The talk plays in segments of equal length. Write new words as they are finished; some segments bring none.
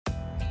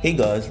Hey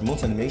guys,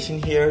 Remote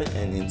Animation here,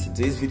 and in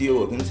today's video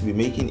we're going to be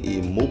making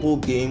a mobile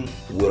game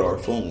with our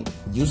phone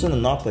using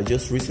an app I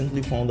just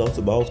recently found out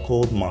about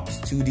called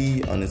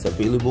Max2D, and it's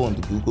available on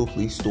the Google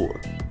Play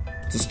Store.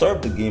 To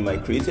start the game, I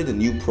created a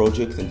new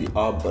project in the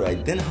app, but I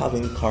didn't have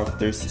any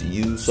characters to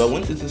use, so I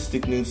went into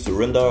Stick Notes to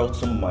render out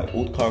some of my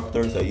old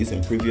characters I used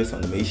in previous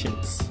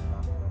animations.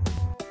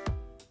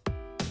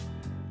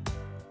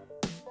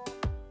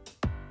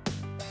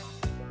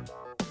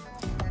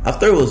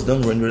 After it was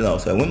done rendering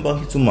out, I went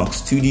back into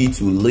Max2D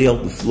to lay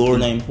out the floor,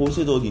 and I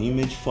imported all the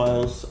image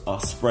files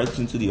as sprites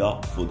into the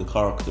app for the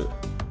character.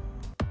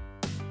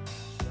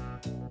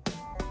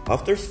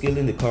 After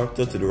scaling the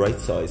character to the right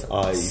size,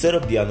 I set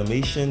up the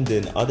animation,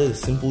 then added a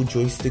simple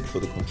joystick for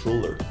the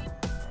controller.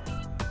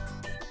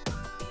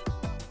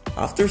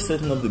 After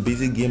setting up the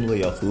basic game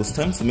layout, it was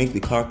time to make the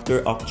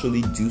character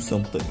actually do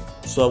something.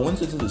 So I went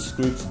into the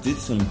script, did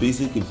some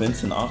basic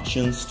events and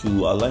actions to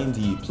align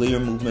the player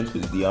movement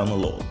with the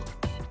analog.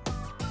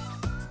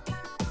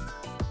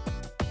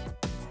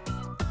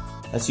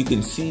 As you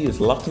can see, it's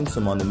lacking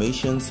some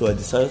animation, so I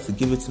decided to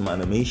give it some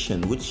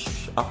animation,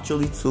 which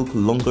actually took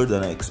longer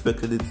than I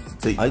expected it to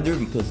take, either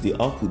because the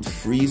app would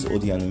freeze or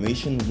the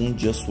animation wouldn't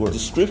just work. The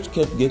script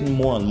kept getting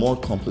more and more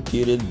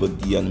complicated, but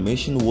the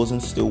animation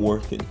wasn't still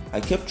working. I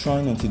kept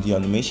trying until the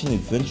animation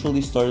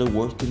eventually started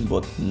working,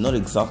 but not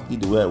exactly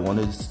the way I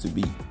wanted it to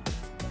be.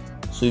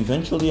 So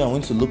eventually I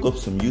went to look up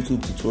some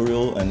YouTube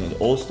tutorial and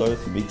it all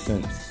started to make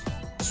sense.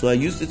 So I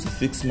used it to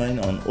fix mine,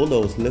 and all that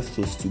was left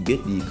was to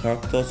get the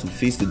character to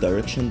face the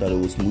direction that it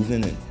was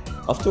moving in.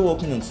 After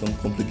working on some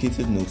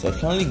complicated notes, I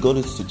finally got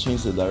it to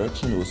change the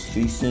direction it was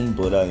facing,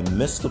 but I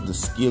messed up the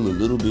scale a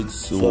little bit,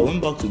 so I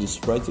went back to the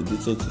sprite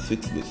editor to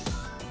fix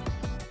this.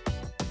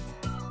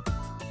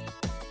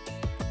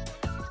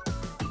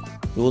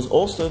 It was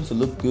all starting to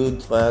look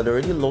good, but I had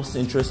already lost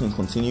interest in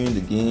continuing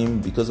the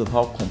game because of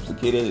how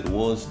complicated it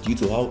was due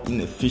to how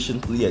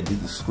inefficiently I did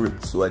the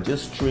script, so I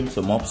just trimmed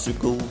some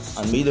obstacles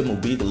and made them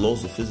obey the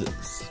laws of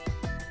physics.